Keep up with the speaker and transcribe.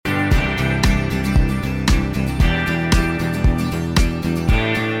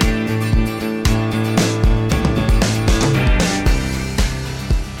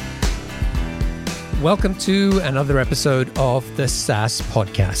Welcome to another episode of the SaaS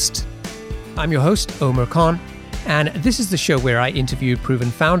podcast. I'm your host, Omar Khan, and this is the show where I interview proven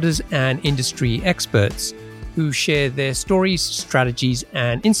founders and industry experts who share their stories, strategies,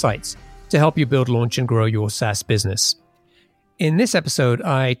 and insights to help you build, launch, and grow your SaaS business. In this episode,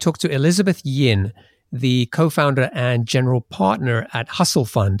 I talked to Elizabeth Yin, the co-founder and general partner at Hustle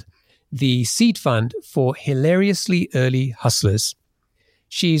Fund, the seed fund for hilariously early hustlers.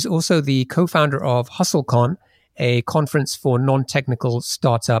 She's also the co-founder of HustleCon, a conference for non-technical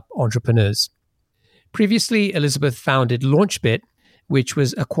startup entrepreneurs. Previously, Elizabeth founded LaunchBit, which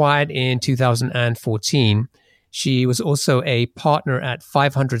was acquired in 2014. She was also a partner at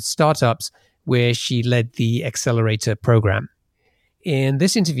 500 Startups, where she led the accelerator program. In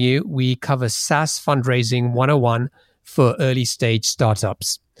this interview, we cover SaaS fundraising 101 for early stage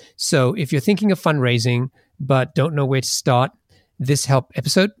startups. So if you're thinking of fundraising but don't know where to start, this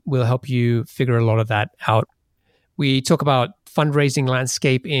episode will help you figure a lot of that out. We talk about fundraising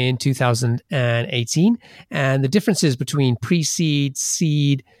landscape in 2018 and the differences between pre-seed,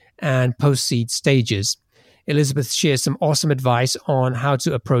 seed, and post-seed stages. Elizabeth shares some awesome advice on how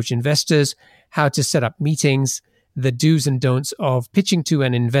to approach investors, how to set up meetings, the do's and don'ts of pitching to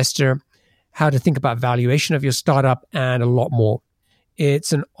an investor, how to think about valuation of your startup, and a lot more.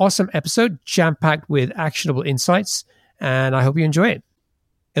 It's an awesome episode, jam-packed with actionable insights, and I hope you enjoy it.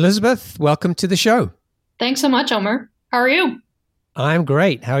 Elizabeth, welcome to the show. Thanks so much, Omar. How are you? I'm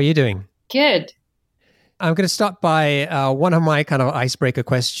great. How are you doing? Good. I'm going to start by one of my kind of icebreaker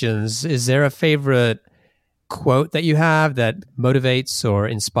questions. Is there a favorite quote that you have that motivates or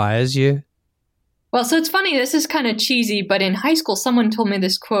inspires you? Well, so it's funny, this is kind of cheesy, but in high school, someone told me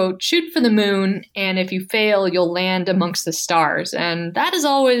this quote, shoot for the moon, and if you fail, you'll land amongst the stars. And that has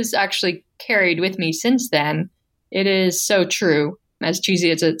always actually carried with me since then. It is so true, as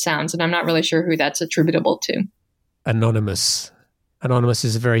cheesy as it sounds, and I'm not really sure who that's attributable to. Anonymous. Anonymous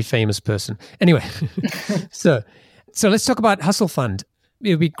is a very famous person. Anyway, so let's talk about Hustle Fund. It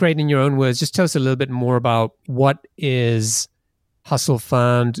would be great in your own words. Just tell us a little bit more about what is Hustle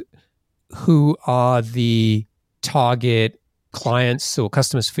Fund, who are the target clients or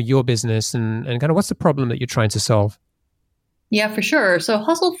customers for your business, and kind of what's the problem that you're trying to solve? Yeah, for sure. So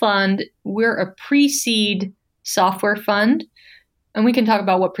Hustle Fund, we're a pre-seed software fund, and we can talk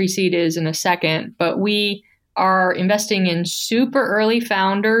about what pre-seed is in a second, but we are investing in super early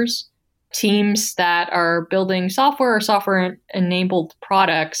founders, teams that are building software or software-enabled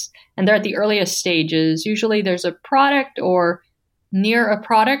products, and they're at the earliest stages. Usually there's a product or near a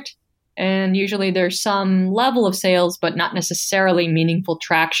product, and usually there's some level of sales, but not necessarily meaningful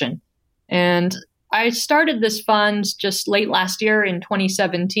traction. And I started this fund just late last year in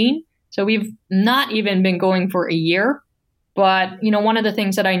 2017. So we've not even been going for a year. But, one of the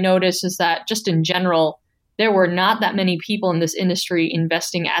things that I noticed is that just in general, there were not that many people in this industry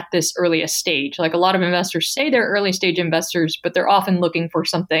investing at this earliest stage. Like a lot of investors say they're early stage investors, but they're often looking for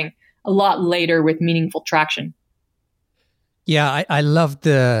something a lot later with meaningful traction. Yeah, I love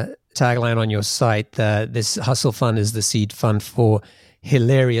the tagline on your site that this Hustle Fund is the seed fund for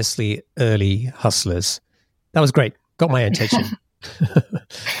hilariously early hustlers. That was great. Got my attention.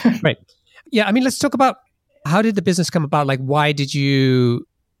 Right. Yeah, let's talk about how did the business come about? Like, why did you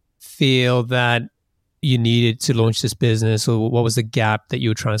feel that you needed to launch this business, or what was the gap that you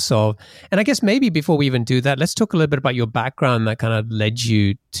were trying to solve? And I guess maybe before we even do that, let's talk a little bit about your background that kind of led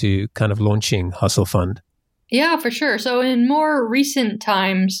you to kind of launching Hustle Fund. Yeah, for sure. So in more recent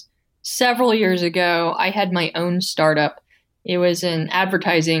times, several years ago, I had my own startup. It was an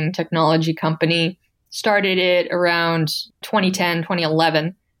advertising technology company. Started it around 2010,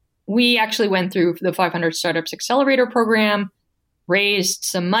 2011. We actually went through the 500 Startups Accelerator program, raised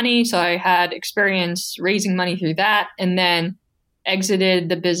some money. So I had experience raising money through that, and then exited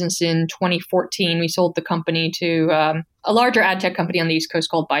the business in 2014. We sold the company to a larger ad tech company on the East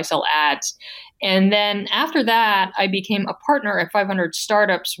Coast called Buy Sell Ads. And then after that, I became a partner at 500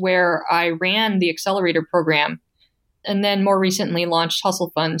 Startups, where I ran the accelerator program, and then more recently launched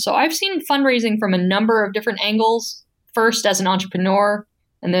Hustle Fund. So I've seen fundraising from a number of different angles, first as an entrepreneur,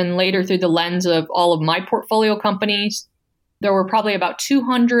 and then later through the lens of all of my portfolio companies. There were probably about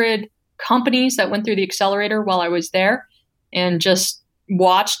 200 companies that went through the accelerator while I was there, and just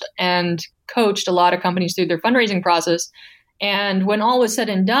watched and coached a lot of companies through their fundraising process. And when all was said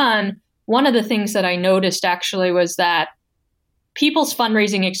and done, one of the things that I noticed actually was that people's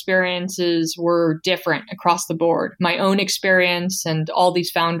fundraising experiences were different across the board. My own experience and all these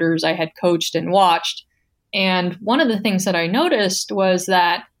founders I had coached and watched. And one of the things that I noticed was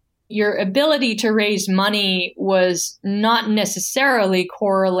that your ability to raise money was not necessarily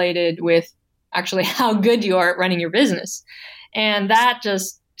correlated with actually how good you are at running your business. And that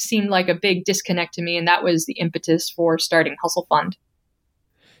just seemed like a big disconnect to me. And that was the impetus for starting Hustle Fund.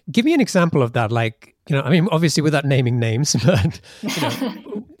 Give me an example of that. Like, I mean, obviously without naming names, but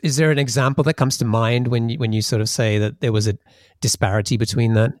is there an example that comes to mind when you sort of say that there was a disparity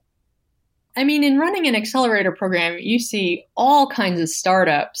between that? I mean, in running an accelerator program, you see all kinds of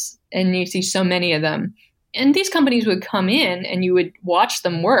startups and you see so many of them. And these companies would come in and you would watch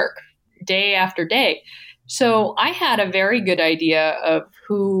them work day after day. So I had a very good idea of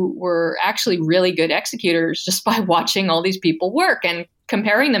who were actually really good executors just by watching all these people work and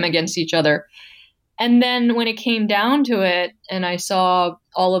comparing them against each other. And then when it came down to it, and I saw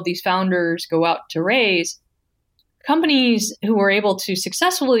all of these founders go out to raise, companies who were able to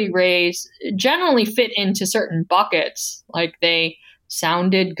successfully raise generally fit into certain buckets. Like they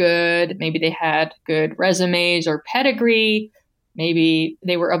sounded good, maybe they had good resumes or pedigree, maybe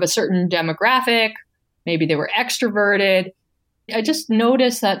they were of a certain demographic, maybe they were extroverted. I just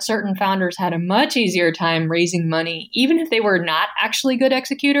noticed that certain founders had a much easier time raising money, even if they were not actually good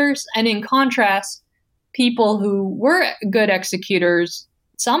executors. And in contrast, people who were good executors,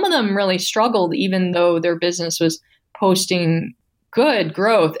 some of them really struggled, even though their business was posting good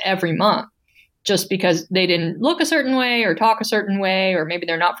growth every month, just because they didn't look a certain way or talk a certain way, or maybe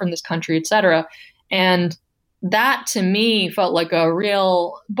they're not from this country, et cetera. And that to me felt like a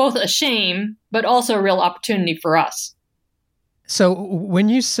real, both a shame, but also a real opportunity for us. So when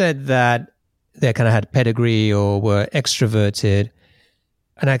you said that they kind of had pedigree or were extroverted,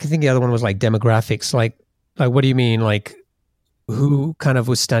 and I think the other one was like demographics, like what do you mean? Like who kind of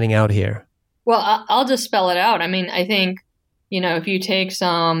was standing out here? Well, I'll just spell it out. I mean, I think, if you take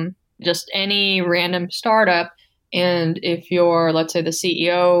just any random startup, and if you're, let's say, the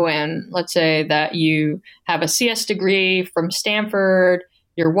CEO, and let's say that you have a CS degree from Stanford,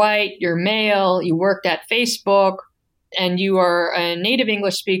 you're white, you're male, you worked at Facebook, and you are a native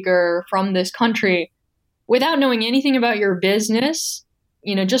English speaker from this country, without knowing anything about your business,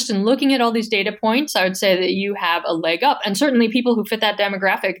 just in looking at all these data points, I would say that you have a leg up. And certainly people who fit that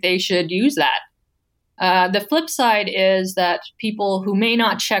demographic, they should use that. The flip side is that people who may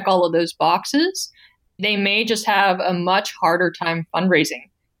not check all of those boxes, they may just have a much harder time fundraising.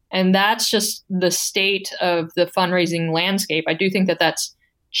 And that's just the state of the fundraising landscape. I do think that that's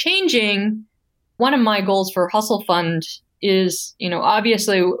changing. One of my goals for Hustle Fund is,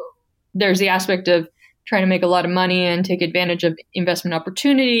 obviously there's the aspect of trying to make a lot of money and take advantage of investment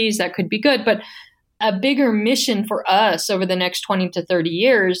opportunities. That could be good. But a bigger mission for us over the next 20 to 30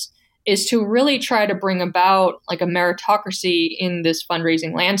 years is to really try to bring about like a meritocracy in this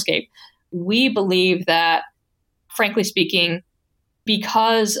fundraising landscape. We believe that, frankly speaking,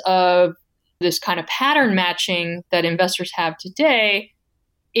 because of this kind of pattern matching that investors have today,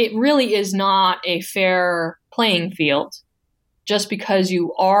 it really is not a fair playing field. Just because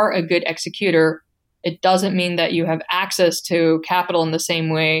you are a good executor, it doesn't mean that you have access to capital in the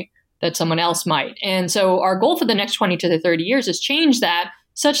same way that someone else might. And so our goal for the next 20 to 30 years is change that,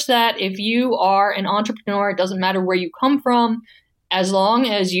 such that if you are an entrepreneur, it doesn't matter where you come from, as long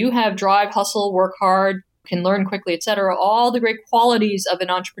as you have drive, hustle, work hard, can learn quickly, et cetera, all the great qualities of an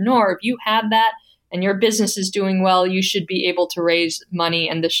entrepreneur, if you have that and your business is doing well, you should be able to raise money,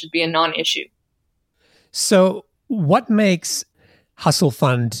 and this should be a non-issue. So what makes Hustle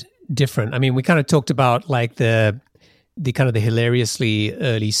Fund different? I mean, we kind of talked about like the kind of the hilariously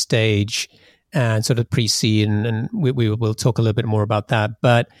early stage and sort of pre-seed, and we will talk a little bit more about that.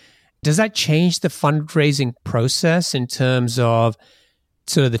 But does that change the fundraising process in terms of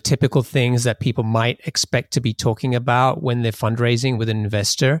sort of the typical things that people might expect to be talking about when they're fundraising with an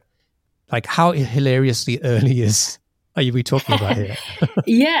investor? Like how hilariously early are we talking about here?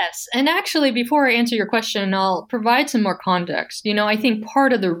 Yes. And actually, before I answer your question, I'll provide some more context. I think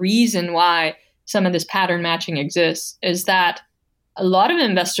part of the reason why some of this pattern matching exists is that a lot of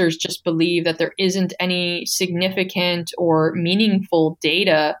investors just believe that there isn't any significant or meaningful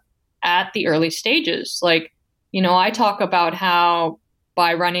data at the early stages. Like, I talk about how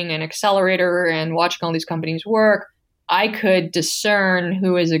by running an accelerator and watching all these companies work, I could discern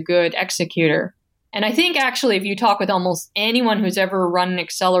who is a good executor. And I think actually, if you talk with almost anyone who's ever run an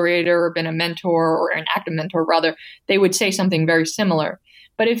accelerator or been a mentor or an active mentor, rather, they would say something very similar.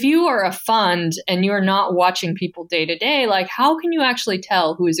 But if you are a fund and you're not watching people day to day, like how can you actually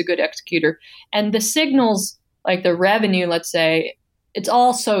tell who is a good executor? And the signals, like the revenue, let's say, it's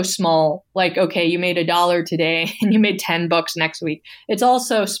all so small. Like, okay, you made $1 today and you made $10 next week. It's all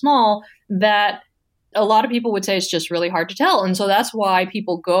so small that a lot of people would say it's just really hard to tell. And so that's why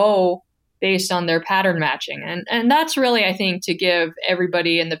people go based on their pattern matching. And that's really, I think, to give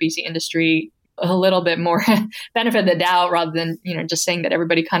everybody in the VC industry a little bit more benefit of the doubt rather than, just saying that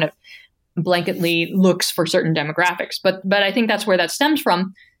everybody kind of blanketly looks for certain demographics. But I think that's where that stems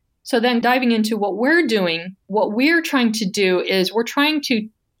from. So then diving into what we're doing, what we're trying to do is we're trying to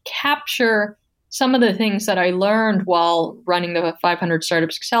capture some of the things that I learned while running the 500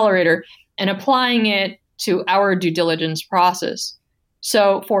 Startups Accelerator and applying it to our due diligence process.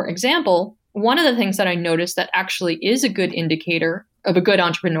 So for example, one of the things that I noticed that actually is a good indicator of a good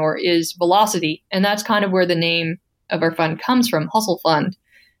entrepreneur is velocity. And that's kind of where the name of our fund comes from, Hustle Fund.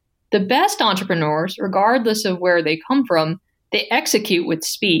 The best entrepreneurs, regardless of where they come from, they execute with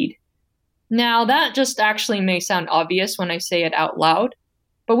speed. Now, that just actually may sound obvious when I say it out loud.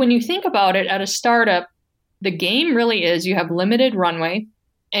 But when you think about it, at a startup, the game really is you have limited runway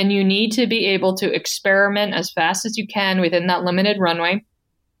and you need to be able to experiment as fast as you can within that limited runway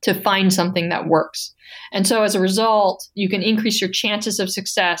to find something that works. And so as a result, you can increase your chances of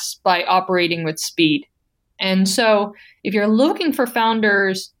success by operating with speed. And so if you're looking for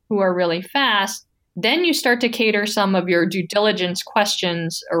founders who are really fast, then you start to cater some of your due diligence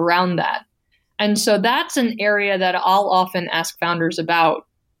questions around that. And so that's an area that I'll often ask founders about.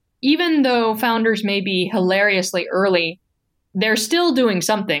 Even though founders may be hilariously early, they're still doing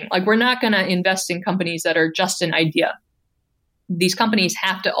something. Like, we're not going to invest in companies that are just an idea. These companies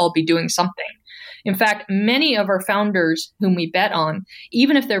have to all be doing something. In fact, many of our founders whom we bet on,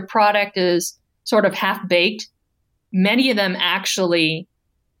 even if their product is sort of half-baked, many of them actually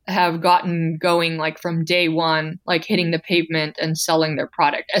have gotten going like from day one, like hitting the pavement and selling their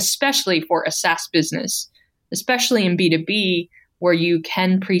product, especially for a SaaS business, especially in B2B, where you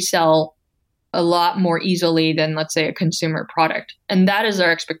can pre-sell a lot more easily than, let's say, a consumer product. And that is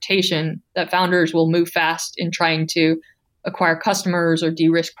our expectation, that founders will move fast in trying to acquire customers or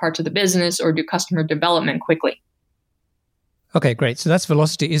de-risk parts of the business or do customer development quickly. Okay, great. So that's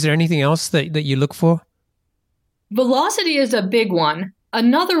velocity. Is there anything else that you look for? Velocity is a big one.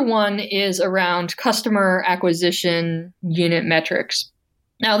 Another one is around customer acquisition unit metrics.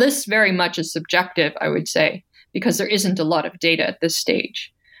 Now, this very much is subjective, I would say, because there isn't a lot of data at this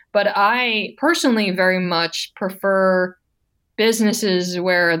stage. But I personally very much prefer businesses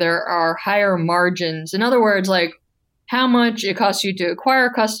where there are higher margins. In other words, like how much it costs you to acquire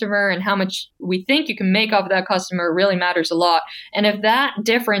a customer and how much we think you can make off that customer really matters a lot. And if that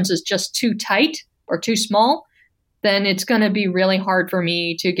difference is just too tight or too small, then it's going to be really hard for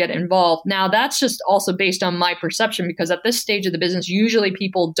me to get involved. Now, that's just also based on my perception, because at this stage of the business, usually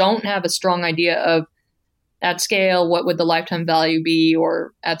people don't have a strong idea of at scale, what would the lifetime value be?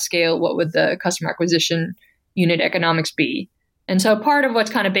 Or at scale, what would the customer acquisition unit economics be? And so part of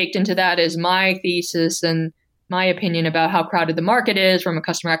what's kind of baked into that is my thesis and my opinion about how crowded the market is from a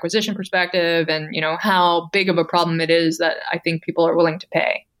customer acquisition perspective and, how big of a problem it is that I think people are willing to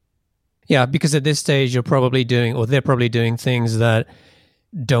pay. Yeah, because at this stage, they're probably doing things that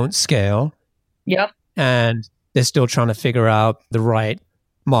don't scale. Yep. And they're still trying to figure out the right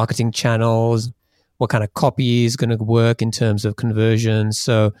marketing channels, what kind of copy is going to work in terms of conversions.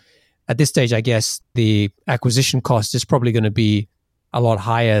 So at this stage, I guess the acquisition cost is probably going to be a lot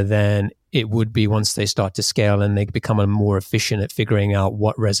higher than it would be once they start to scale and they become more efficient at figuring out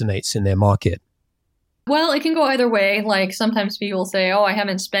what resonates in their market. Well, it can go either way. Like sometimes people say, I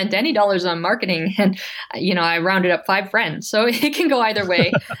haven't spent any dollars on marketing. And, I rounded up 5 friends. So it can go either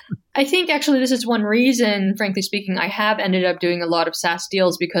way. I think actually this is one reason, frankly speaking, I have ended up doing a lot of SaaS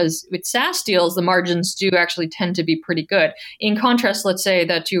deals, because with SaaS deals, the margins do actually tend to be pretty good. In contrast, let's say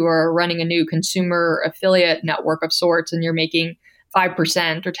that you are running a new consumer affiliate network of sorts and you're making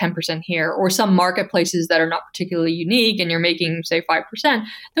 5% or 10% here, or some marketplaces that are not particularly unique and you're making, say, 5%,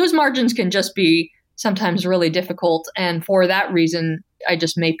 those margins can just be sometimes really difficult. And for that reason, I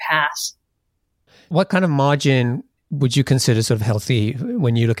just may pass. What kind of margin would you consider sort of healthy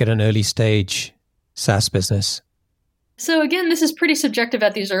when you look at an early stage SaaS business? So again, this is pretty subjective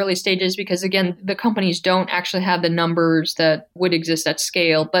at these early stages because, again, the companies don't actually have the numbers that would exist at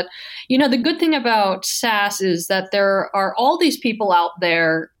scale. But, the good thing about SaaS is that there are all these people out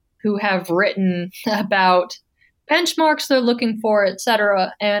there who have written about benchmarks they're looking for, et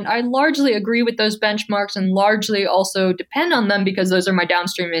cetera. And I largely agree with those benchmarks and largely also depend on them because those are my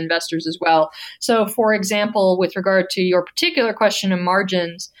downstream investors as well. So for example, with regard to your particular question of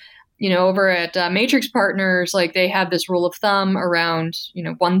margins, over at Matrix Partners, like they have this rule of thumb around,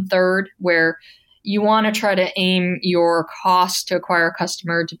 1/3, where you want to try to aim your cost to acquire a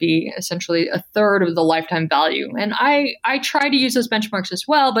customer to be essentially 1/3 of the lifetime value. And I try to use those benchmarks as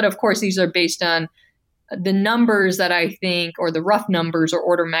well. But of course, these are based on the numbers that I think, or the rough numbers or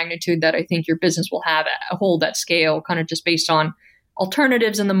order of magnitude that I think your business will hold at scale, kind of just based on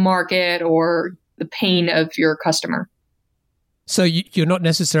alternatives in the market or the pain of your customer. So you're not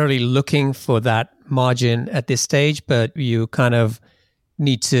necessarily looking for that margin at this stage, but you kind of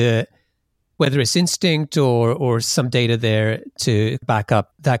need to, whether it's instinct or some data there to back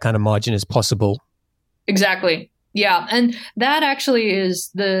up that kind of margin as possible. Exactly. Yeah. And that actually is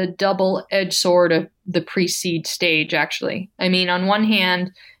the double-edged sword of the pre-seed stage, actually. I mean, on one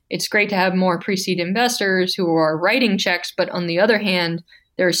hand, it's great to have more pre-seed investors who are writing checks, but on the other hand,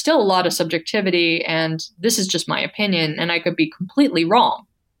 there's still a lot of subjectivity, and this is just my opinion, and I could be completely wrong.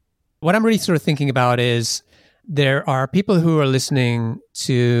 What I'm really sort of thinking about is there are people who are listening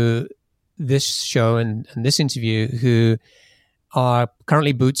to this show and this interview who are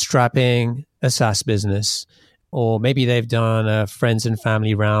currently bootstrapping a SaaS business, or maybe they've done a friends and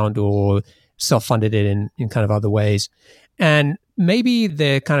family round or self-funded it in kind of other ways. And maybe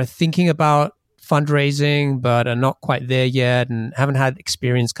they're kind of thinking about fundraising, but are not quite there yet and haven't had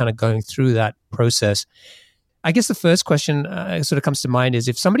experience kind of going through that process. I guess the first question sort of comes to mind is,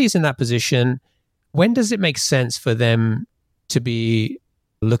 if somebody is in that position, when does it make sense for them to be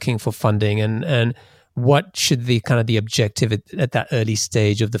looking for funding, and what should the kind of the objective at that early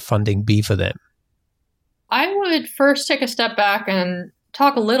stage of the funding be for them? I would first take a step back and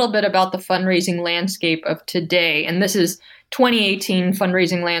talk a little bit about the fundraising landscape of today. And this is 2018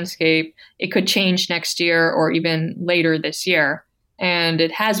 fundraising landscape. It could change next year or even later this year. And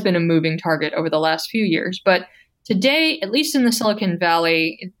it has been a moving target over the last few years. But today, at least in the Silicon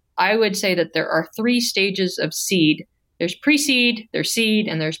Valley, I would say that there are 3 stages of seed. There's pre-seed, there's seed,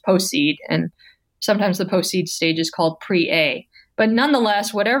 and there's post-seed. And sometimes the post-seed stage is called pre-A. But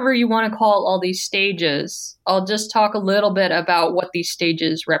nonetheless, whatever you want to call all these stages, I'll just talk a little bit about what these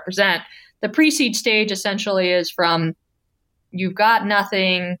stages represent. The pre-seed stage essentially is from you've got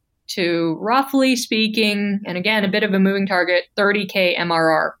nothing to, roughly speaking, and again, a bit of a moving target, 30K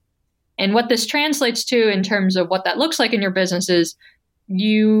MRR. And what this translates to in terms of what that looks like in your business is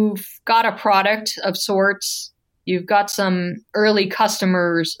you've got a product of sorts, you've got some early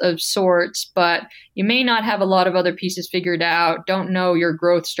customers of sorts, but you may not have a lot of other pieces figured out, don't know your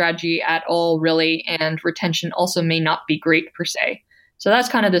growth strategy at all, really, and retention also may not be great per se. So that's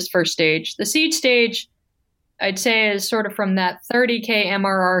kind of this first stage. The seed stage, I'd say, is sort of from that 30K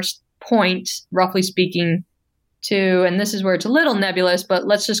MRR point, roughly speaking, to, and this is where it's a little nebulous, but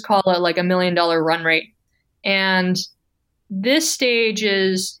let's just call it like $1 million run rate. And this stage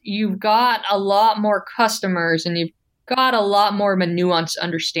is you've got a lot more customers and you've got a lot more of a nuanced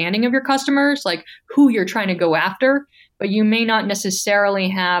understanding of your customers, like who you're trying to go after, but you may not necessarily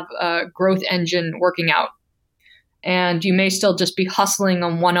have a growth engine working out. And you may still just be hustling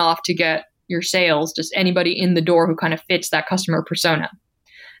on one-off to get your sales, just anybody in the door who kind of fits that customer persona.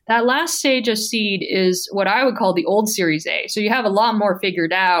 That last stage of seed is what I would call the old Series A. So you have a lot more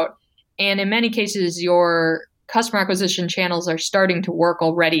figured out. And in many cases, your customer acquisition channels are starting to work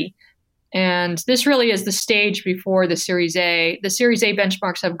already. And this really is the stage before the Series A. The Series A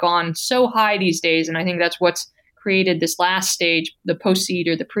benchmarks have gone so high these days, and I think that's what's created this last stage, the post-seed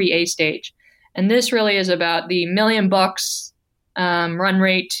or the pre-A stage. And this really is about the $1 million run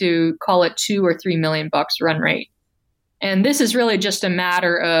rate to call it $2 or $3 million run rate. And this is really just a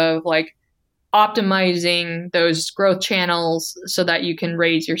matter of like optimizing those growth channels so that you can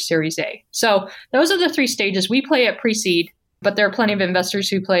raise your Series A. So those are the 3 stages. We play at pre-seed, but there are plenty of investors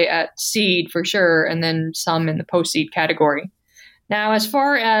who play at seed for sure, and then some in the post-seed category. Now, as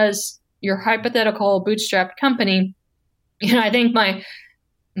far as your hypothetical bootstrapped company, I think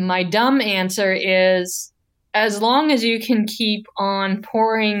my dumb answer is, as long as you can keep on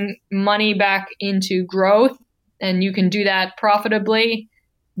pouring money back into growth and you can do that profitably,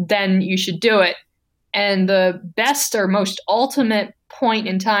 then you should do it. And the best or most ultimate point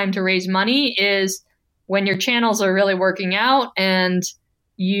in time to raise money is when your channels are really working out and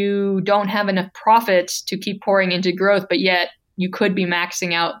you don't have enough profits to keep pouring into growth, but yet you could be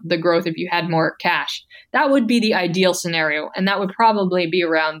maxing out the growth if you had more cash. That would be the ideal scenario, and that would probably be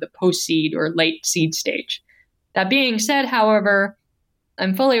around the post-seed or late seed stage. That being said, however,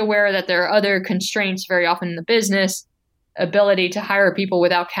 I'm fully aware that there are other constraints very often in the business. Ability to hire people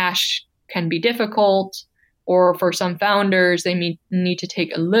without cash can be difficult, or for some founders, they need to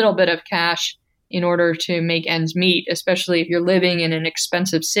take a little bit of cash in order to make ends meet, especially if you're living in an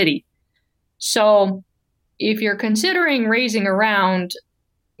expensive city. So if you're considering raising a round,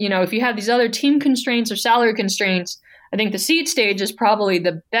 if you have these other team constraints or salary constraints, I think the seed stage is probably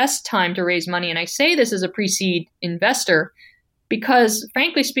the best time to raise money. And I say this as a pre-seed investor because,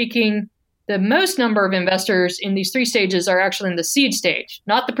 frankly speaking, the most number of investors in these 3 stages are actually in the seed stage,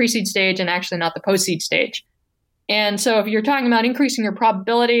 not the pre-seed stage and actually not the post-seed stage. And so if you're talking about increasing your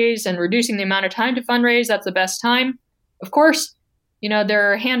probabilities and reducing the amount of time to fundraise, that's the best time. Of course, there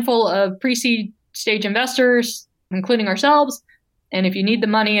are a handful of pre-seed stage investors, including ourselves. And if you need the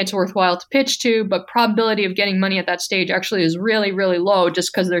money, it's worthwhile to pitch to. But probability of getting money at that stage actually is really, really low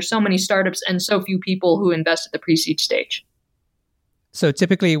just because there's so many startups and so few people who invest at the pre-seed stage. So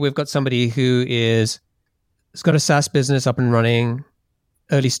typically we've got somebody who has got a SaaS business up and running,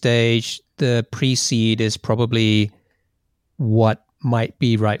 early stage. The pre-seed is probably what might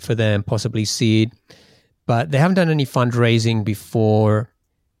be right for them, possibly seed. But they haven't done any fundraising before.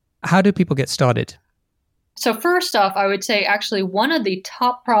 How do people get started? So first off, I would say actually one of the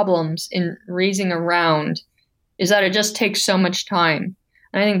top problems in raising a round is that it just takes so much time.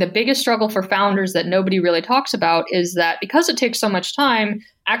 And I think the biggest struggle for founders that nobody really talks about is that because it takes so much time,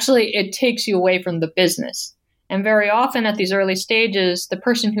 actually it takes you away from the business. And very often at these early stages, the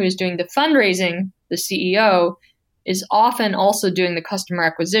person who is doing the fundraising, the CEO, is often also doing the customer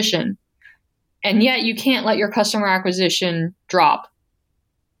acquisition. And yet you can't let your customer acquisition drop.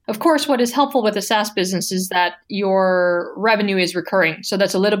 Of course, what is helpful with a SaaS business is that your revenue is recurring. So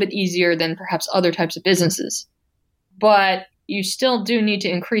that's a little bit easier than perhaps other types of businesses. But you still do need to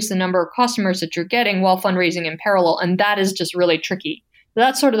increase the number of customers that you're getting while fundraising in parallel. And that is just really tricky. So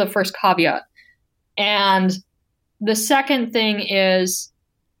that's sort of the first caveat. And the second thing is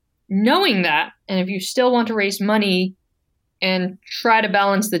knowing that, and if you still want to raise money and try to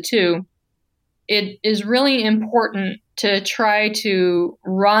balance the two, it is really important to try to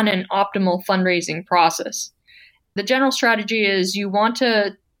run an optimal fundraising process. The general strategy is you want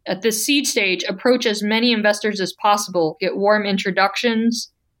to, at this seed stage, approach as many investors as possible, get warm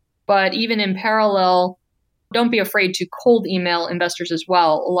introductions, but even in parallel, don't be afraid to cold email investors as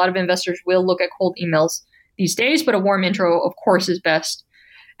well. A lot of investors will look at cold emails these days, but a warm intro, of course, is best.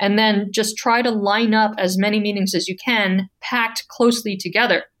 And then just try to line up as many meetings as you can, packed closely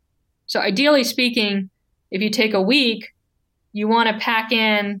together. So ideally speaking, if you take a week, you want to pack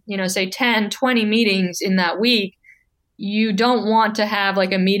in, say 10, 20 meetings in that week. You don't want to have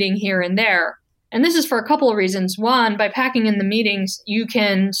like a meeting here and there. And this is for a couple of reasons. One, by packing in the meetings, you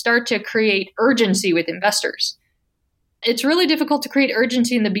can start to create urgency with investors. It's really difficult to create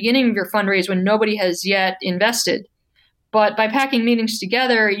urgency in the beginning of your fundraise when nobody has yet invested. But by packing meetings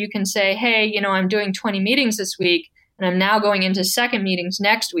together, you can say, hey, I'm doing 20 meetings this week, and I'm now going into second meetings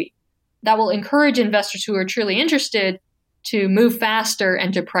next week. That will encourage investors who are truly interested to move faster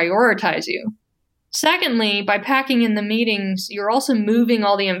and to prioritize you. Secondly, by packing in the meetings, you're also moving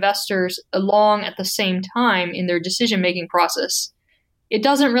all the investors along at the same time in their decision-making process. It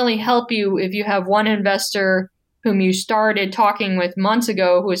doesn't really help you if you have one investor whom you started talking with months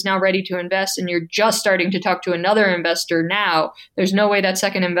ago who is now ready to invest and you're just starting to talk to another investor now. There's no way that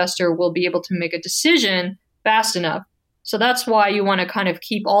second investor will be able to make a decision fast enough. So that's why you want to kind of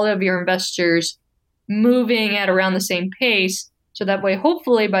keep all of your investors moving at around the same pace. So that way,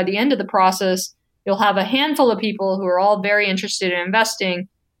 hopefully by the end of the process, you'll have a handful of people who are all very interested in investing.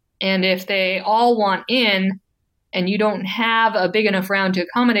 And if they all want in and you don't have a big enough round to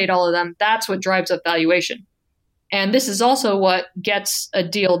accommodate all of them, that's what drives up valuation. And this is also what gets a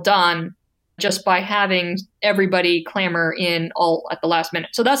deal done just by having everybody clamor in all at the last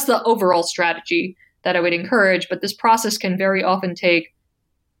minute. So that's the overall strategy that I would encourage. But this process can very often take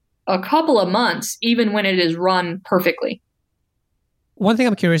a couple of months, even when it is run perfectly. One thing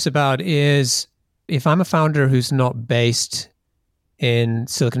I'm curious about is if I'm a founder who's not based in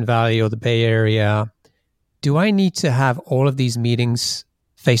Silicon Valley or the Bay Area, do I need to have all of these meetings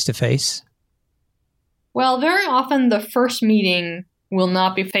face-to-face? Well, very often the first meeting will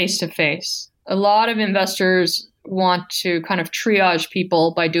not be face-to-face. A lot of investors want to kind of triage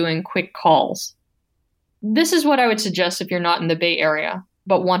people by doing quick calls. This is what I would suggest if you're not in the Bay Area,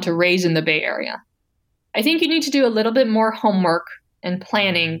 but want to raise in the Bay Area. I think you need to do a little bit more homework and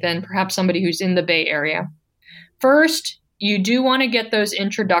planning than perhaps somebody who's in the Bay Area. First, you do want to get those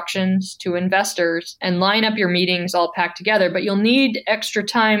introductions to investors and line up your meetings all packed together, but you'll need extra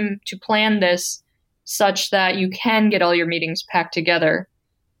time to plan this such that you can get all your meetings packed together.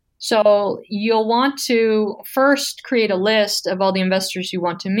 So you'll want to first create a list of all the investors you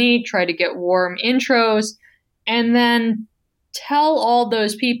want to meet, try to get warm intros, and then tell all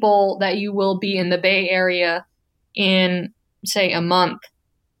those people that you will be in the Bay Area in, say, a month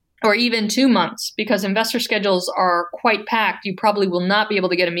or even 2 months, because investor schedules are quite packed. You probably will not be able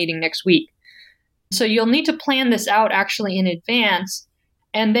to get a meeting next week. So you'll need to plan this out actually in advance,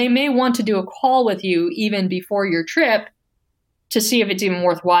 and they may want to do a call with you even before your trip to see if it's even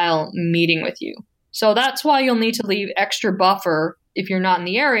worthwhile meeting with you. So that's why you'll need to leave extra buffer if you're not in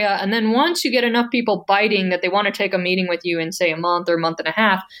the area. And then once you get enough people biting that they want to take a meeting with you in, say, a month or a month and a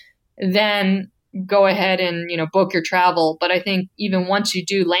half, then go ahead and, book your travel. But I think even once you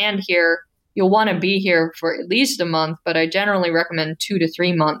do land here, you'll want to be here for at least a month, but I generally recommend 2 to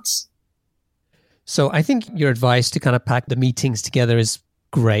 3 months. So I think your advice to kind of pack the meetings together is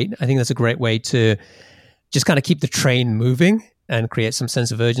great. I think that's a great way to just kind of keep the train moving and create some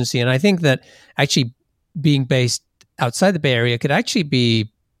sense of urgency. And I think that actually being based outside the Bay Area could actually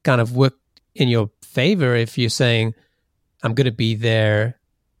be kind of work in your favor if you're saying, I'm going to be there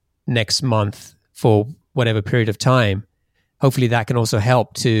next month for whatever period of time. Hopefully that can also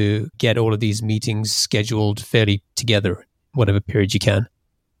help to get all of these meetings scheduled fairly together, whatever period you can.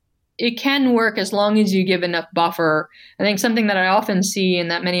 It can work as long as you give enough buffer. I think something that I often see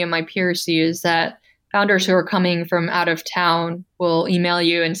and that many of my peers see is that founders who are coming from out of town will email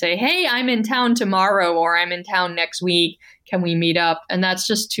you and say, hey, I'm in town tomorrow, or I'm in town next week. Can we meet up? And that's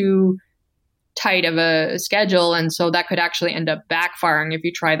just too tight of a schedule. And so that could actually end up backfiring if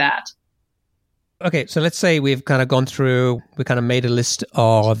you try that. Okay, so let's say we've kind of gone through, we kind of made a list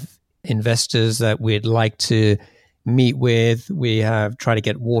of investors that we'd like to meet with. We have tried to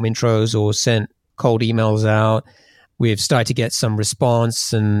get warm intros or sent cold emails out. We've started to get some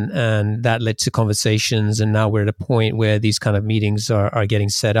response and that led to conversations. And now we're at a point where these kind of meetings are getting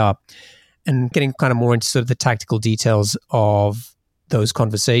set up and getting kind of more into sort of the tactical details of those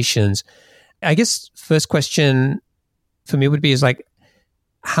conversations. I guess first question for me would be is like,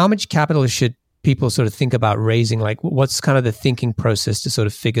 how much capital should people sort of think about raising? Like what's kind of the thinking process to sort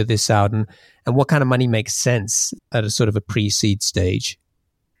of figure this out and what kind of money makes sense at a sort of a pre-seed stage?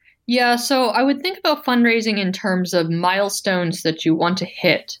 Yeah, so I would think about fundraising in terms of milestones that you want to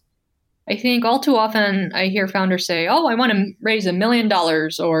hit. I think all too often I hear founders say, oh, I want to raise $1 million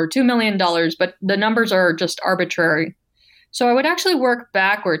or $2 million, but the numbers are just arbitrary. So I would actually work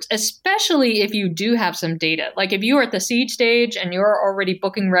backwards, especially if you do have some data. Like if you are at the seed stage and you're already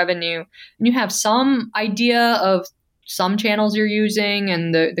booking revenue and you have some idea of some channels you're using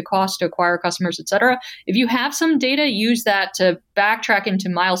and the cost to acquire customers, et cetera. If you have some data, use that to backtrack into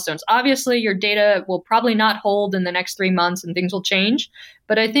milestones. Obviously, your data will probably not hold in the next 3 months and things will change.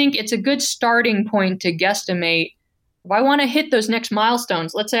 But I think it's a good starting point to guesstimate. If I want to hit those next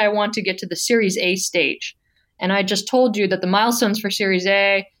milestones, let's say I want to get to the Series A stage. And I just told you that the milestones for Series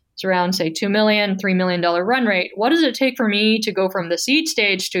A is around, say, $2 million, $3 million run rate. What does it take for me to go from the seed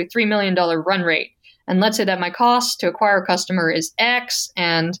stage to a $3 million run rate? And let's say that my cost to acquire a customer is X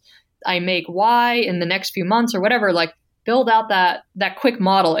and I make Y in the next few months or whatever, like build out that quick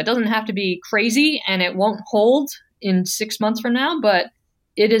model. It doesn't have to be crazy and it won't hold in 6 months from now, but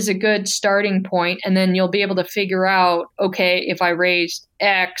it is a good starting point. And then you'll be able to figure out, okay, if I raised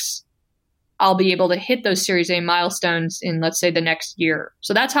X, I'll be able to hit those Series A milestones in, let's say, the next year.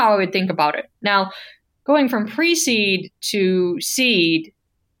 So that's how I would think about it. Now, going from pre-seed to seed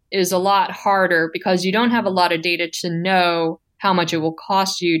is a lot harder because you don't have a lot of data to know how much it will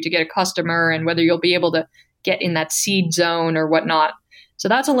cost you to get a customer and whether you'll be able to get in that seed zone or whatnot. So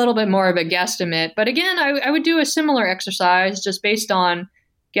that's a little bit more of a guesstimate. But again, I would do a similar exercise just based on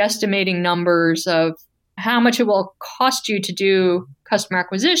guesstimating numbers of how much it will cost you to do customer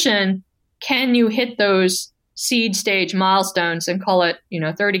acquisition. Can you hit those seed stage milestones and call it,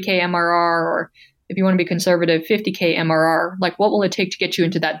 30K MRR, or if you want to be conservative, 50K MRR? Like, what will it take to get you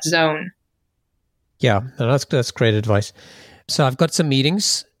into that zone? Yeah, that's great advice. So I've got some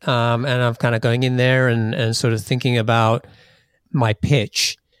meetings and I'm kind of going in there and sort of thinking about my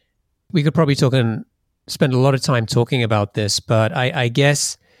pitch. We could probably talk and spend a lot of time talking about this, but I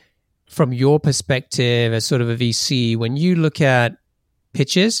guess from your perspective as sort of a VC, when you look at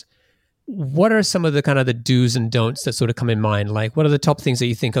pitches, what are some of the kind of the do's and don'ts that sort of come in mind? Like, what are the top things that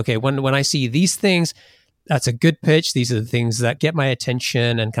you think, okay, when I see these things, that's a good pitch. These are the things that get my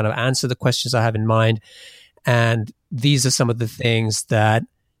attention and kind of answer the questions I have in mind. And these are some of the things that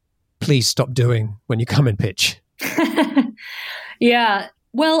please stop doing when you come and pitch. Yeah.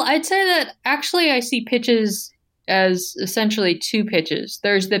 Well, I'd say that actually I see pitches as essentially 2 pitches.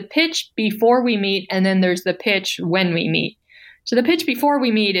 There's the pitch before we meet, and then there's the pitch when we meet. So the pitch before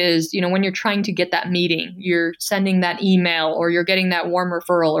we meet is, when you're trying to get that meeting, you're sending that email or you're getting that warm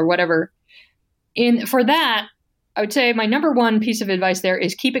referral or whatever. For that, I would say my number one piece of advice there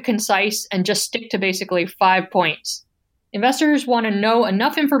is keep it concise and just stick to basically 5 points. Investors want to know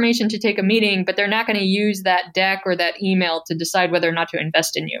enough information to take a meeting, but they're not going to use that deck or that email to decide whether or not to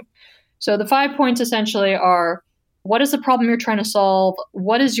invest in you. So the 5 points essentially are, what is the problem you're trying to solve?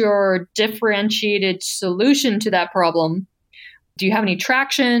 What is your differentiated solution to that problem? Do you have any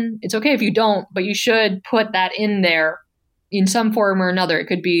traction? It's okay if you don't, but you should put that in there. in some form or another. It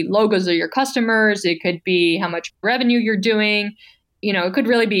could be logos of your customers. It could be how much revenue you're doing. It could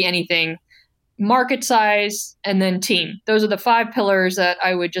really be anything. Market size, and then team. Those are the 5 pillars that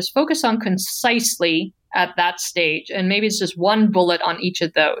I would just focus on concisely at that stage. And maybe it's just one bullet on each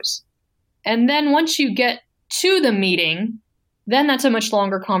of those. And then once you get to the meeting, then that's a much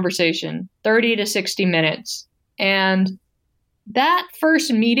longer conversation, 30 to 60 minutes. And that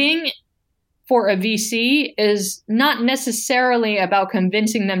first meeting for a VC is not necessarily about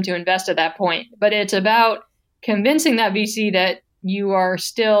convincing them to invest at that point, but it's about convincing that VC that you are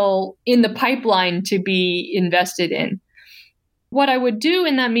still in the pipeline to be invested in. What I would do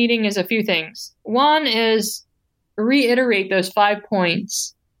in that meeting is a few things. One is reiterate those 5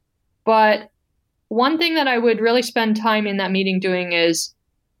 points. But one thing that I would really spend time in that meeting doing is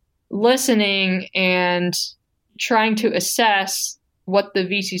listening and trying to assess what the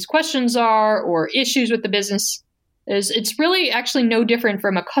VC's questions are or issues with the business. It's really actually no different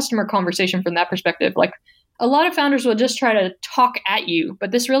from a customer conversation from that perspective. Like, a lot of founders will just try to talk at you, but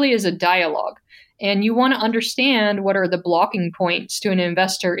this really is a dialogue. And you want to understand what are the blocking points to an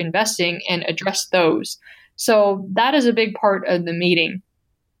investor investing and address those. So that is a big part of the meeting.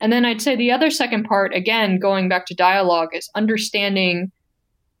 And then I'd say the other second part, again, going back to dialogue, is understanding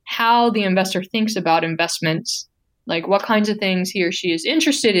how the investor thinks about investments, like what kinds of things he or she is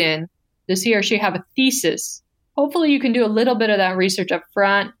interested in. Does he or she have a thesis? Hopefully you can do a little bit of that research up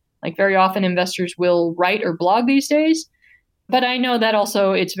front. Like, very often investors will write or blog these days. But I know that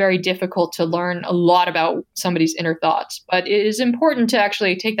also it's very difficult to learn a lot about somebody's inner thoughts. But it is important to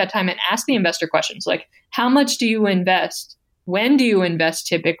actually take that time and ask the investor questions like, how much do you invest? When do you invest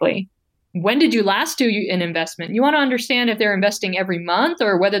typically? When did you last do an investment? You want to understand if they're investing every month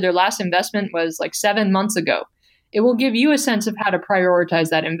or whether their last investment was like 7 months ago. It will give you a sense of how to prioritize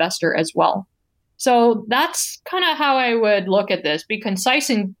that investor as well. So that's kind of how I would look at this. Be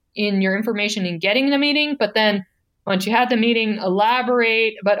concise in your information in getting the meeting, but then once you have the meeting,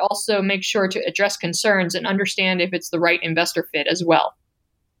 elaborate, but also make sure to address concerns and understand if it's the right investor fit as well.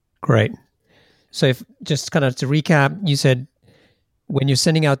 Great. So if just kind of to recap, you said when you're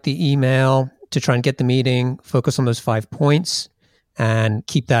sending out the email to try and get the meeting, focus on those 5 points and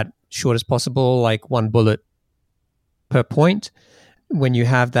keep that short as possible, like one bullet per point. When you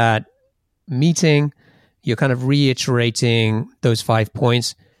have that meeting, you're kind of reiterating those 5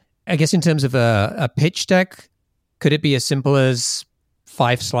 points. I guess in terms of a pitch deck, could it be as simple as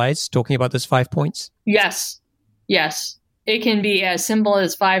 5 slides talking about those 5 points? Yes. It can be as simple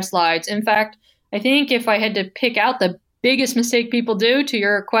as 5 slides. In fact, I think if I had to pick out the biggest mistake people do to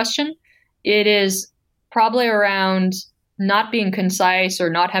your question, it is probably around not being concise or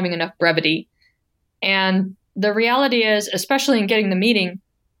not having enough brevity. And the reality is, especially in getting the meeting,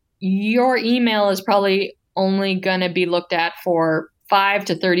 your email is probably only going to be looked at for 5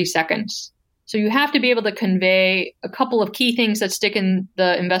 to 30 seconds. So you have to be able to convey a couple of key things that stick in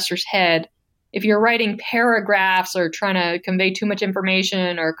the investor's head. If you're writing paragraphs or trying to convey too much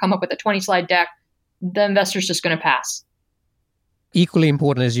information or come up with a 20-slide deck, the investor's just going to pass. Equally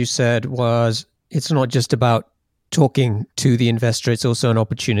important, as you said, was it's not just about talking to the investor. It's also an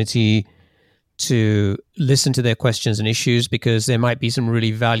opportunity to listen to their questions and issues, because there might be some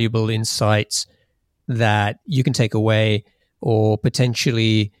really valuable insights that you can take away, or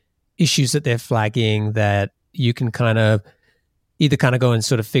potentially issues that they're flagging that you can kind of either kind of go and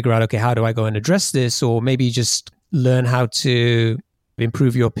sort of figure out, okay, how do I go and address this? Or maybe just learn how to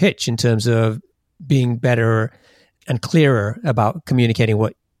improve your pitch in terms of being better and clearer about communicating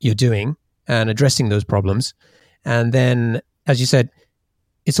what you're doing and addressing those problems. And then, as you said,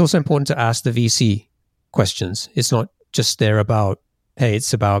 it's also important to ask the VC questions. It's not just there about, hey,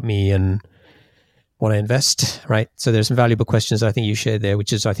 it's about me and want to invest, right? So there's some valuable questions I think you shared there,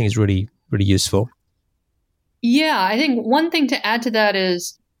 which I think is really, really useful. Yeah, I think one thing to add to that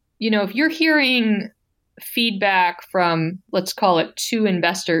is, if you're hearing feedback from, let's call it 2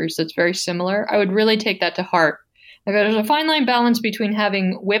 investors that's very similar, I would really take that to heart. Like, there's a fine line balance between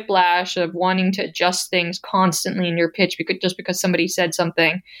having whiplash of wanting to adjust things constantly in your pitch just because somebody said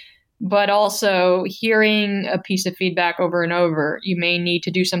something, but also hearing a piece of feedback over and over. You may need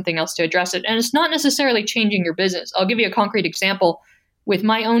to do something else to address it. And it's not necessarily changing your business. I'll give you a concrete example. With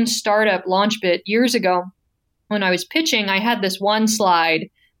my own startup, LaunchBit, years ago, when I was pitching, I had this one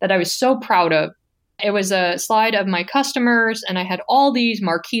slide that I was so proud of. It was a slide of my customers, and I had all these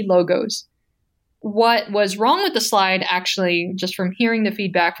marquee logos. What was wrong with the slide, actually, just from hearing the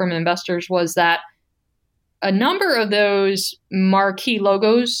feedback from investors, was that a number of those marquee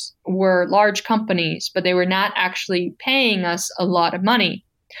logos were large companies, but they were not actually paying us a lot of money.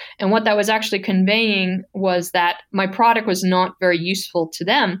 And what that was actually conveying was that my product was not very useful to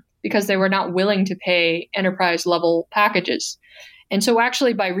them because they were not willing to pay enterprise level packages. And so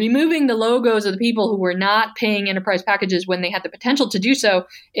actually by removing the logos of the people who were not paying enterprise packages when they had the potential to do so,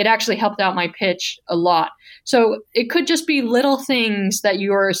 it actually helped out my pitch a lot. So it could just be little things that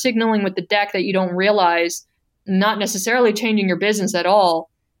you are signaling with the deck that you don't realize, not necessarily changing your business at all.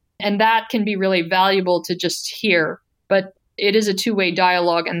 And that can be really valuable to just hear. But it is a two-way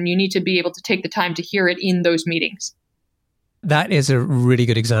dialogue, and you need to be able to take the time to hear it in those meetings. That is a really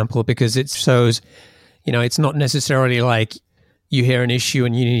good example because it shows, it's not necessarily like you hear an issue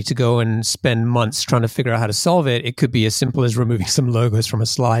and you need to go and spend months trying to figure out how to solve it. It could be as simple as removing some logos from a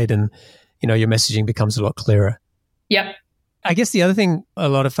slide and, your messaging becomes a lot clearer. Yep. I guess the other thing a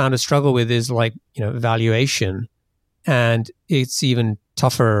lot of founders struggle with is valuation. And it's even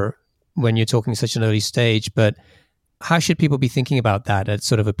tougher when you're talking such an early stage. But how should people be thinking about that at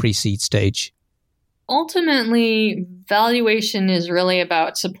sort of a pre-seed stage? Ultimately, valuation is really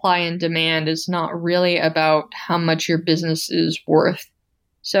about supply and demand. It's not really about how much your business is worth.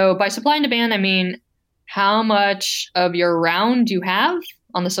 So by supply and demand, I mean how much of your round you have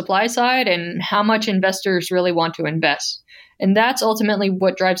on the supply side and how much investors really want to invest. And that's ultimately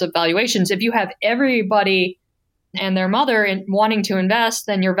what drives up valuations. If you have everybody and their mother wanting to invest,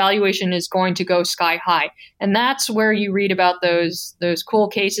 then your valuation is going to go sky high. And that's where you read about those cool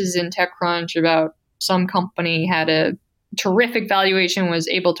cases in TechCrunch about some company had a terrific valuation, was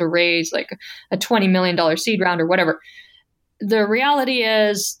able to raise like a $20 million seed round or whatever. The reality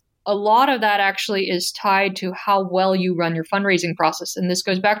is a lot of that actually is tied to how well you run your fundraising process. And this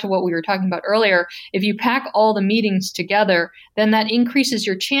goes back to what we were talking about earlier. If you pack all the meetings together, then that increases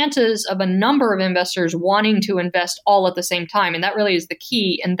your chances of a number of investors wanting to invest all at the same time. And that really is the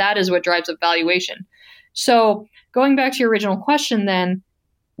key. And that is what drives up valuation. So going back to your original question then,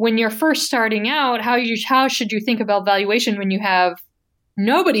 when you're first starting out, how should you think about valuation when you have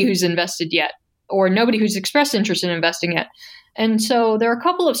nobody who's invested yet or nobody who's expressed interest in investing yet? And so there are a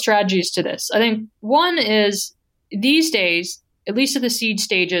couple of strategies to this. I think one is these days, at least at the seed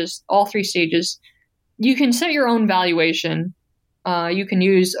stages, all three stages, you can set your own valuation. You can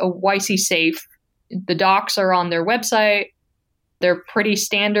use a YC Safe. The docs are on their website. They're pretty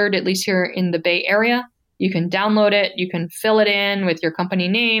standard, at least here in the Bay Area. You can download it. You can fill it in with your company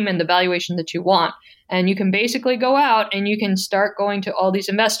name and the valuation that you want. And you can basically go out and you can start going to all these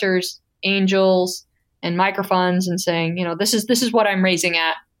investors, angels, and microfunds and saying, this is what I'm raising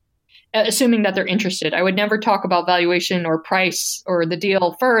at, assuming that they're interested. I would never talk about valuation or price or the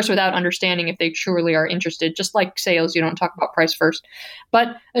deal first without understanding if they truly are interested. Just like sales, you don't talk about price first.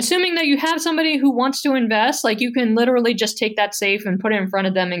 But assuming that you have somebody who wants to invest, like you can literally just take that safe and put it in front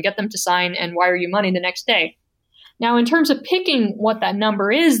of them and get them to sign and wire you money the next day. Now, in terms of picking what that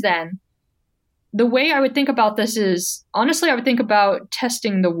number is then, the way I would think about this is, honestly, I would think about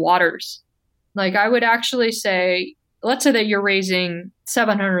testing the waters. Like I would actually say, let's say that you're raising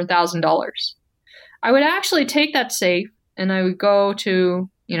 $700,000. I would actually take that safe and I would go to,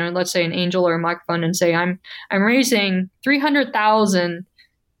 let's say an angel or a microfund and say, I'm raising $300,000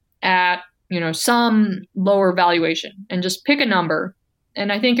 at, some lower valuation and just pick a number.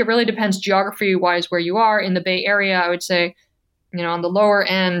 And I think it really depends geography wise where you are. In the Bay Area, I would say, on the lower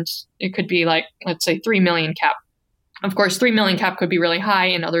end, it could be like, let's say 3 million cap. Of course, 3 million cap could be really high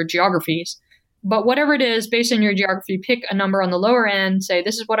in other geographies. But whatever it is, based on your geography, pick a number on the lower end, say,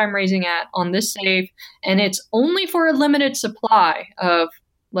 this is what I'm raising at on this safe. And it's only for a limited supply of,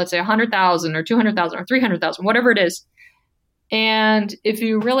 let's say, 100,000 or 200,000 or 300,000, whatever it is. And if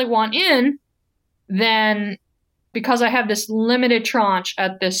you really want in, then because I have this limited tranche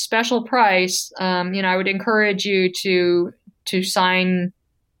at this special price, I would encourage you to sign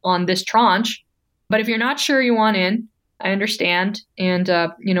on this tranche. But if you're not sure you want in, I understand. And,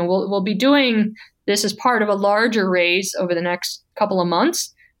 we'll be doing this as part of a larger raise over the next couple of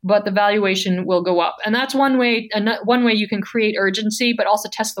months, but the valuation will go up. And that's one way you can create urgency, but also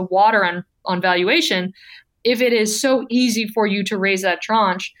test the water on valuation. If it is so easy for you to raise that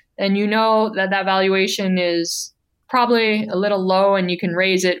tranche, then you know that valuation is probably a little low and you can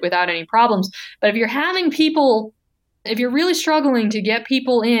raise it without any problems. But if you're really struggling to get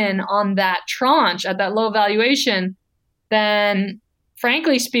people in on that tranche at that low valuation, then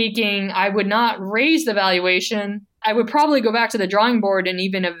frankly speaking, I would not raise the valuation. I would probably go back to the drawing board and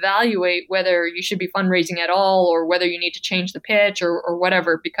even evaluate whether you should be fundraising at all or whether you need to change the pitch or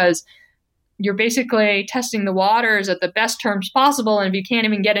whatever, because you're basically testing the waters at the best terms possible. And if you can't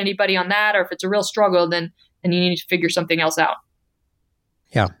even get anybody on that, or if it's a real struggle, then you need to figure something else out.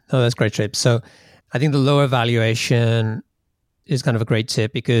 Yeah, that's great, Trip. So I think the lower valuation is kind of a great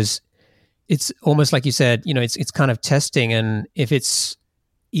tip because it's almost like you said, it's kind of testing. And if it's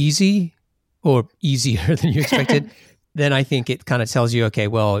easy or easier than you expected, then I think it kind of tells you, okay,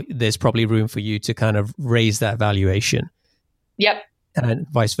 well, there's probably room for you to kind of raise that valuation. Yep. And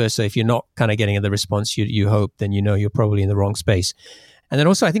vice versa. If you're not kind of getting the response you hope, then you're probably in the wrong space. And then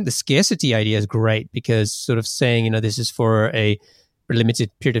also, I think the scarcity idea is great because sort of saying, this is for a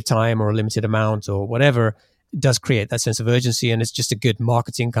limited period of time or a limited amount or whatever does create that sense of urgency. And it's just a good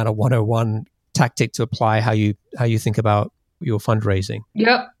marketing kind of 101 tactic to apply how you think about your fundraising.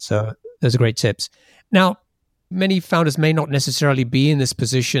 Yep. So those are great tips. Now, many founders may not necessarily be in this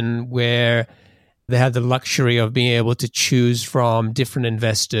position where they have the luxury of being able to choose from different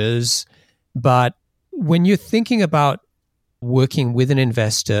investors. But when you're thinking about working with an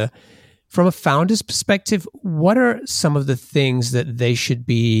investor, from a founder's perspective, what are some of the things that they should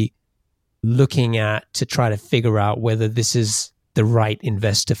be looking at to try to figure out whether this is the right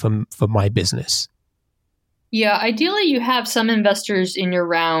investor for my business? Yeah, ideally you have some investors in your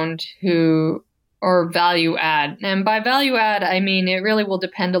round who are value add. And by value add, I mean it really will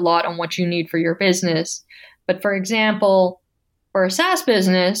depend a lot on what you need for your business. But for example, for a SaaS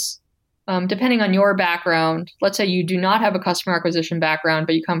business, depending on your background, let's say you do not have a customer acquisition background,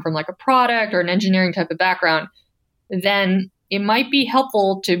 but you come from like a product or an engineering type of background, then it might be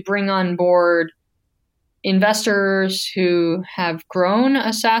helpful to bring on board investors who have grown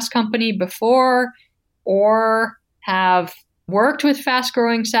a SaaS company before or have worked with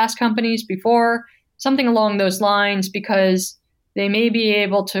fast-growing SaaS companies before, something along those lines, because they may be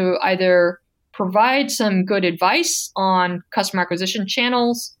able to either provide some good advice on customer acquisition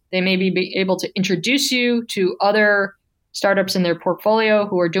channels. They may be able to introduce you to other startups in their portfolio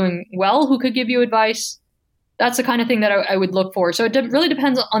who are doing well, who could give you advice. That's the kind of thing that I would look for. So it really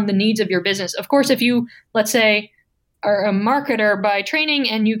depends on the needs of your business. Of course, if you, let's say, are a marketer by training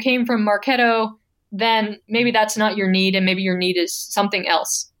and you came from Marketo, then maybe that's not your need and maybe your need is something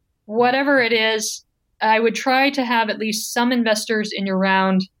else. Whatever it is, I would try to have at least some investors in your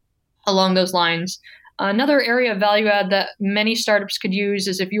round along those lines. Another area of value add that many startups could use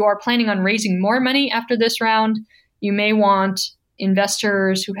is if you are planning on raising more money after this round, you may want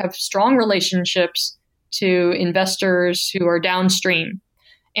investors who have strong relationships to investors who are downstream.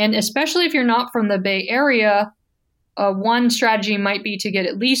 And especially if you're not from the Bay Area, one strategy might be to get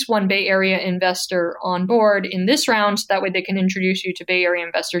at least one Bay Area investor on board in this round. That way they can introduce you to Bay Area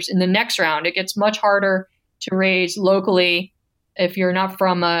investors in the next round. It gets much harder to raise locally if you're not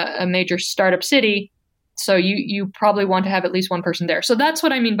from a major startup city. So you probably want to have at least one person there. So that's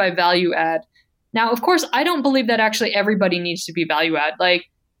what I mean by value add. Now, of course, I don't believe that actually everybody needs to be value add. Like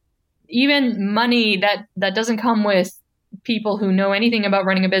even money that doesn't come with people who know anything about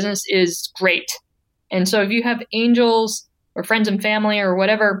running a business is great. And so if you have angels or friends and family or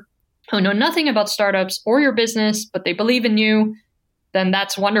whatever who know nothing about startups or your business, but they believe in you, then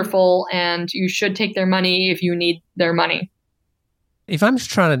that's wonderful. And you should take their money if you need their money. If I'm just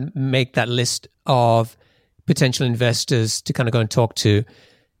trying to make that list of potential investors to kind of go and talk to,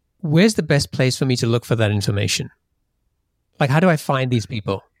 where's the best place for me to look for that information? Like, how do I find these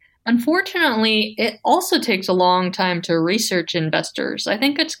people? Unfortunately, it also takes a long time to research investors. I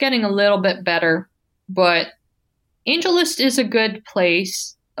think it's getting a little bit better, but AngelList is a good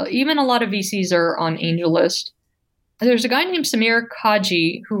place. Even a lot of VCs are on AngelList. There's a guy named Samir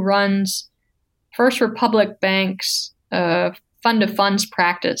Kaji who runs First Republic Bank's fund of funds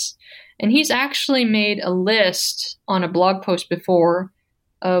practice. And he's actually made a list on a blog post before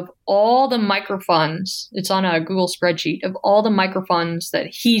of all the microfunds. It's on a Google spreadsheet of all the microfunds that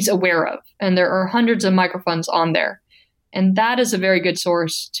he's aware of. And there are hundreds of microfunds on there. And that is a very good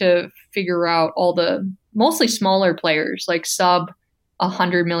source to figure out all the mostly smaller players, like sub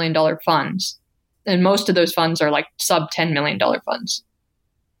 $100 million funds. And most of those funds are like sub $10 million funds.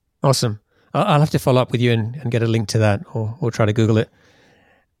 Awesome. I'll have to follow up with you and get a link to that or try to Google it.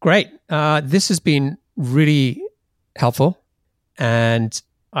 Great. This has been really helpful. And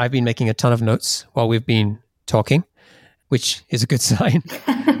I've been making a ton of notes while we've been talking, which is a good sign.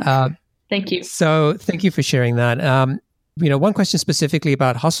 Thank you. So thank you for sharing that. One question specifically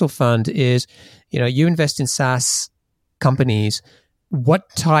about Hustle Fund is, you invest in SaaS companies. What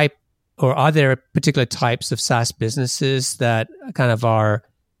type, or are there particular types of SaaS businesses that kind of are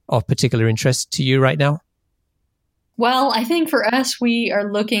of particular interest to you right now? Well, I think for us, we are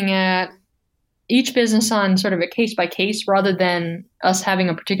looking at each business on sort of a case by case rather than us having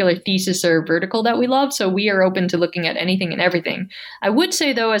a particular thesis or vertical that we love. So we are open to looking at anything and everything. I would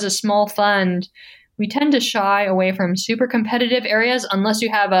say, though, as a small fund, we tend to shy away from super competitive areas unless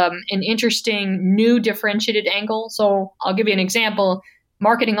you have an interesting new differentiated angle. So I'll give you an example,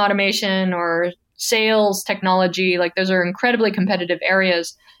 marketing automation or sales technology, like those are incredibly competitive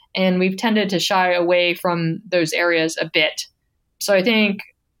areas. And we've tended to shy away from those areas a bit. So I think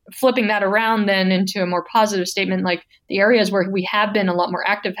flipping that around then into a more positive statement, like the areas where we have been a lot more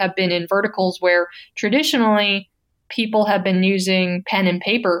active have been in verticals where traditionally people have been using pen and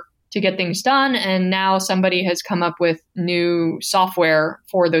paper to get things done. And now somebody has come up with new software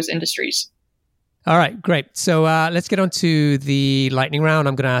for those industries. All right, great. So let's get on to the lightning round.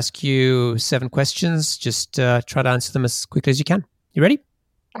 I'm going to ask you 7 questions. Just try to answer them as quickly as you can. You ready?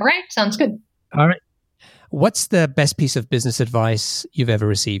 All right, sounds good. All right. What's the best piece of business advice you've ever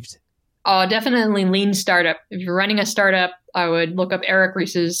received? Oh, definitely lean startup. If you're running a startup, I would look up Eric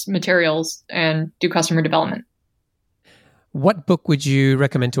Ries's materials and do customer development. What book would you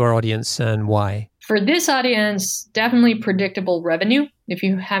recommend to our audience and why? For this audience, definitely Predictable Revenue. If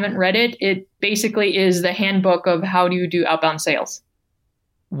you haven't read it, it basically is the handbook of how do you do outbound sales.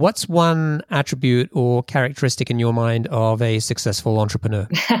 What's one attribute or characteristic in your mind of a successful entrepreneur?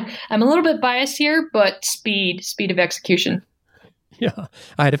 I'm a little bit biased here, but speed of execution. Yeah,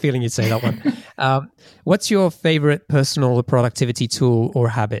 I had a feeling you'd say that one. What's your favorite personal productivity tool or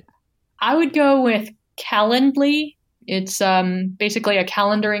habit? I would go with Calendly. It's basically a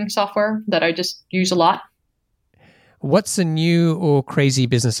calendaring software that I just use a lot. What's a new or crazy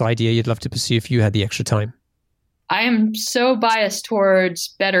business idea you'd love to pursue if you had the extra time? I am so biased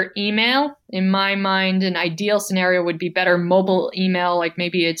towards better email. In my mind, an ideal scenario would be better mobile email, like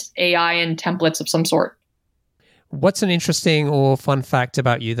maybe it's AI and templates of some sort. What's an interesting or fun fact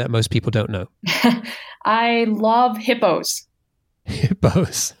about you that most people don't know? I love hippos.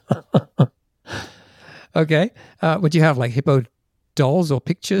 Hippos. Okay. Would you have like hippo dolls or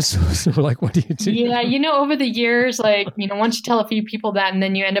pictures? Like, what do you do? Yeah, over the years, once you tell a few people that, and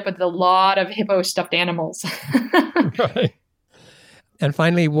then you end up with a lot of hippo stuffed animals. Right. And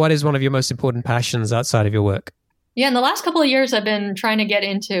finally, what is one of your most important passions outside of your work? Yeah, in the last couple of years, I've been trying to get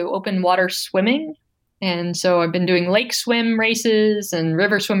into open water swimming. And so I've been doing lake swim races and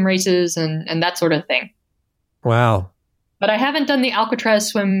river swim races and that sort of thing. Wow. But I haven't done the Alcatraz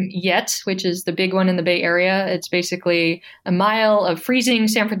swim yet, which is the big one in the Bay Area. It's basically a mile of freezing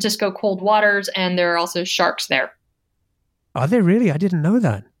San Francisco cold waters, and there are also sharks there. Are there really? I didn't know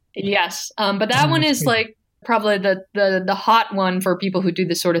that. Yes. But that one is like probably the hot one for people who do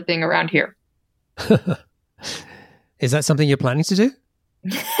this sort of thing around here. Is that something you're planning to do?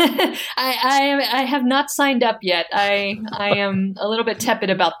 I have not signed up yet. I am a little bit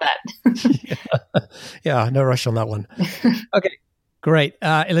tepid about that. Yeah, no rush on that one. Okay, great.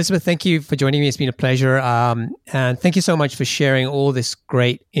 Elizabeth, thank you for joining me. It's been a pleasure. And thank you so much for sharing all this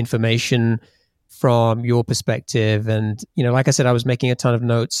great information from your perspective. And, like I said, I was making a ton of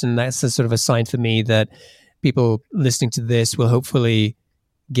notes, and that's a sort of a sign for me that people listening to this will hopefully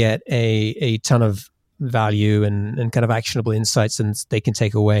get a ton of value and kind of actionable insights, and they can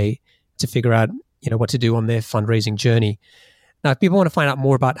take away to figure out, what to do on their fundraising journey. Now, if people want to find out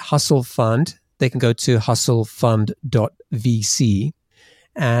more about Hustle Fund, they can go to hustlefund.vc.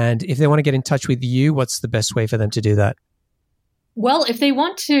 And if they want to get in touch with you, what's the best way for them to do that? Well, if they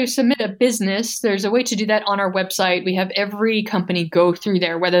want to submit a business, there's a way to do that on our website. We have every company go through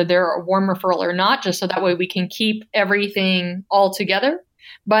there, whether they're a warm referral or not, just so that way we can keep everything all together.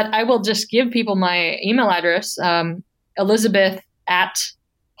 But I will just give people my email address,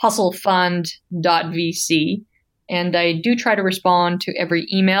 elizabeth@hustlefund.vc. And I do try to respond to every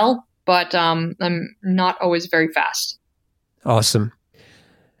email, but I'm not always very fast. Awesome.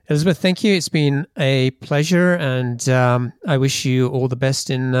 Elizabeth, thank you. It's been a pleasure, and I wish you all the best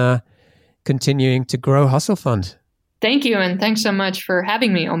in continuing to grow Hustle Fund. Thank you, and thanks so much for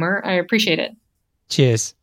having me, Omer. I appreciate it. Cheers.